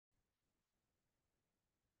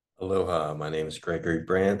Aloha, my name is Gregory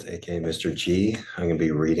Brandt, aka Mr.G. I'm going to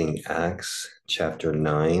be reading Acts chapter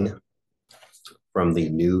 9 from the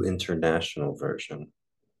New International Version.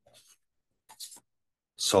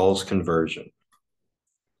 Saul's conversion.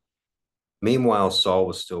 Meanwhile, Saul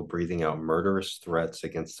was still breathing out murderous threats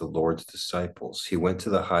against the Lord's disciples. He went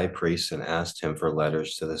to the high priest and asked him for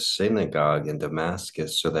letters to the synagogue in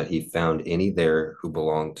Damascus so that he found any there who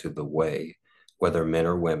belonged to the way, whether men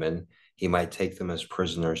or women. He might take them as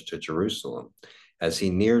prisoners to Jerusalem. As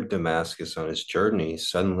he neared Damascus on his journey,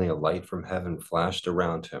 suddenly a light from heaven flashed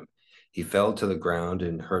around him. He fell to the ground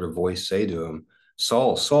and heard a voice say to him,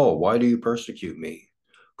 "Saul, Saul, why do you persecute me?"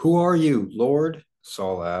 "Who are you, Lord?"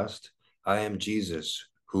 Saul asked. "I am Jesus,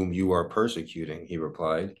 whom you are persecuting," he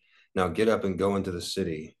replied. "Now get up and go into the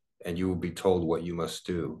city, and you will be told what you must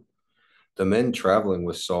do." The men traveling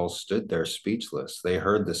with Saul stood there speechless. They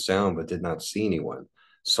heard the sound but did not see anyone.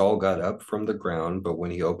 Saul got up from the ground, but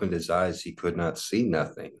when he opened his eyes, he could not see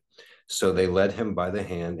nothing. So they led him by the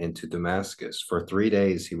hand into Damascus. For 3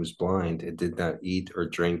 days he was blind and did not eat or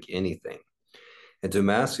drink anything. In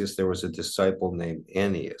Damascus, there was a disciple named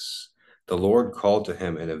Ananias. The Lord called to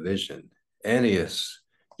him in a vision. "Ananias."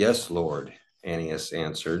 "Yes, Lord," Ananias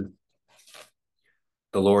answered.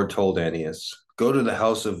 The Lord told Ananias, "Go to the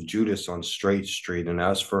house of Judas on Straight Street and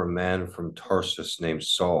ask for a man from Tarsus named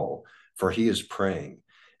Saul, for he is praying.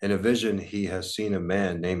 In a vision, he has seen a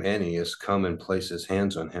man named Ananias come and place his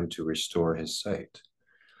hands on him to restore his sight."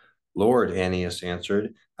 "Lord," Ananias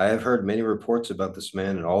answered, "I have heard many reports about this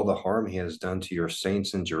man and all the harm he has done to your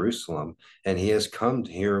saints in Jerusalem, and he has come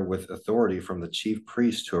here with authority from the chief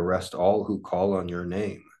priest to arrest all who call on your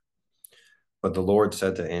name." But the Lord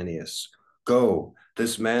said to Ananias, "Go,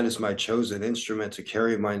 this man is my chosen instrument to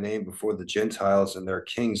carry my name before the Gentiles and their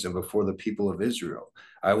kings and before the people of Israel.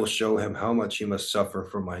 I will show him how much he must suffer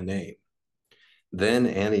for my name." Then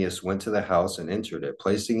Ananias went to the house and entered it.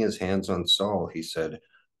 Placing his hands on Saul, he said,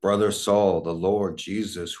 "Brother Saul, the Lord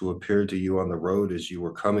Jesus, who appeared to you on the road as you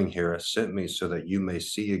were coming here, has sent me so that you may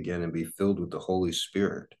see again and be filled with the Holy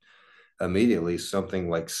Spirit." Immediately, something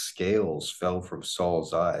like scales fell from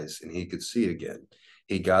Saul's eyes, and he could see again.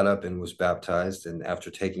 He got up and was baptized, and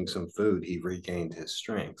after taking some food, he regained his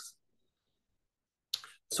strength.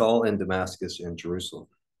 Saul in Damascus and Jerusalem.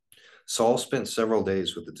 Saul spent several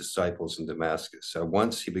days with the disciples in Damascus. At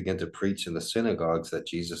once he began to preach in the synagogues that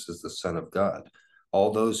Jesus is the Son of God.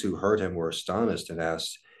 All those who heard him were astonished and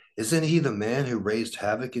asked, "Isn't he the man who raised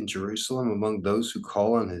havoc in Jerusalem among those who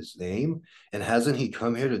call on his name? And hasn't he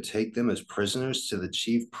come here to take them as prisoners to the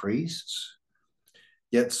chief priests?"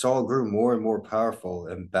 Yet Saul grew more and more powerful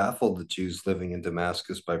and baffled the Jews living in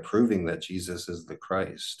Damascus by proving that Jesus is the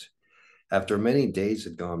Christ. After many days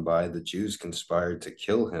had gone by, the Jews conspired to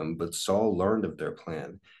kill him, but Saul learned of their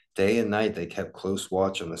plan. Day and night they kept close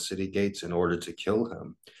watch on the city gates in order to kill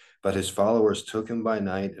him. But his followers took him by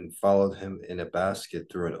night and followed him in a basket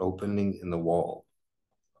through an opening in the wall.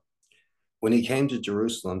 When he came to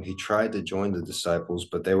Jerusalem, he tried to join the disciples,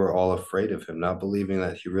 but they were all afraid of him, not believing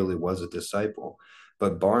that he really was a disciple.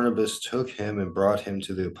 But Barnabas took him and brought him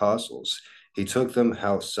to the apostles. He took them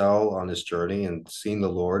how Saul on his journey and seen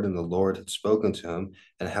the Lord, and the Lord had spoken to him,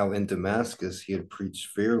 and how in Damascus he had preached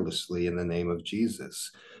fearlessly in the name of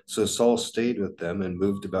Jesus. So Saul stayed with them and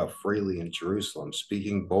moved about freely in Jerusalem,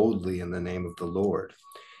 speaking boldly in the name of the Lord.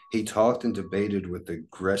 He talked and debated with the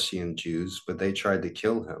Grecian Jews, but they tried to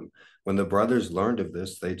kill him. When the brothers learned of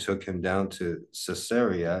this, they took him down to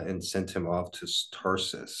Caesarea and sent him off to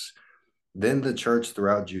Tarsus. Then the church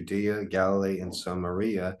throughout Judea, Galilee, and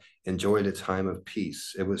Samaria enjoyed a time of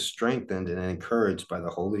peace. It was strengthened and encouraged by the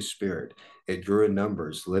Holy Spirit. It grew in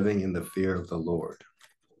numbers, living in the fear of the Lord.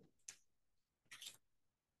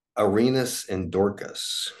 Arenas and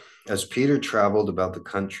Dorcas. As Peter traveled about the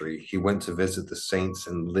country, he went to visit the saints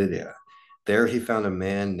in Lydia. There he found a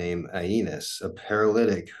man named Aeneas, a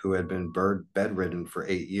paralytic who had been bedridden for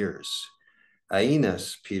 8 years.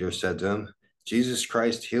 "Aeneas," Peter said to him, "Jesus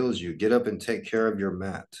Christ heals you. Get up and take care of your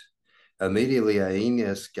mat." Immediately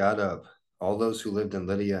Aeneas got up. All those who lived in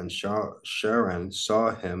Lydia and Sharon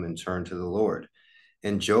saw him and turned to the Lord.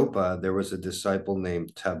 In Joppa, there was a disciple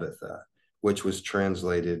named Tabitha, which was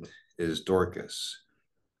translated as Dorcas,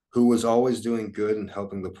 who was always doing good and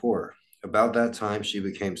helping the poor. About that time, she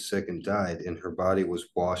became sick and died, and her body was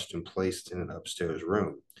washed and placed in an upstairs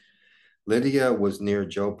room. Lydia was near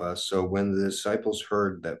Joppa, so when the disciples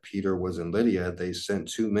heard that Peter was in Lydia, they sent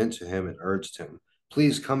 2 men to him and urged him,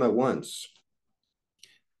 "Please come at once."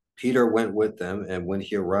 Peter went with them, and when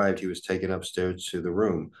he arrived, he was taken upstairs to the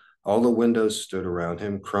room. All the windows stood around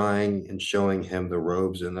him, crying and showing him the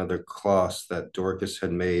robes and other cloths that Dorcas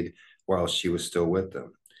had made while she was still with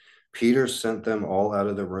them. Peter sent them all out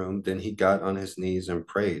of the room. Then he got on his knees and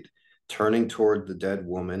prayed. Turning toward the dead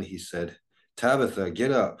woman, he said, Tabitha,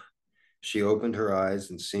 get up. She opened her eyes,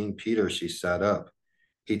 and seeing Peter, she sat up.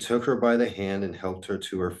 He took her by the hand and helped her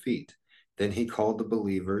to her feet. Then he called the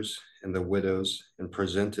believers and the widows and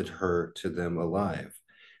presented her to them alive.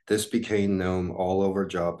 This became known all over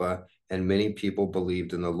Joppa, and many people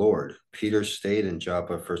believed in the Lord. Peter stayed in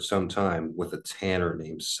Joppa for some time with a tanner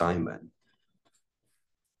named Simon.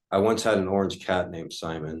 I once had an orange cat named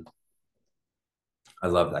Simon. I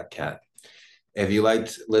love that cat. If you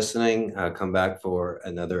liked listening, come back for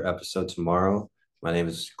another episode tomorrow. My name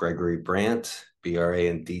is Gregory Brandt,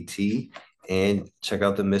 Brandt, and check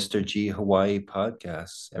out the Mr.G Hawaii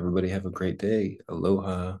podcast. Everybody have a great day.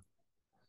 Aloha.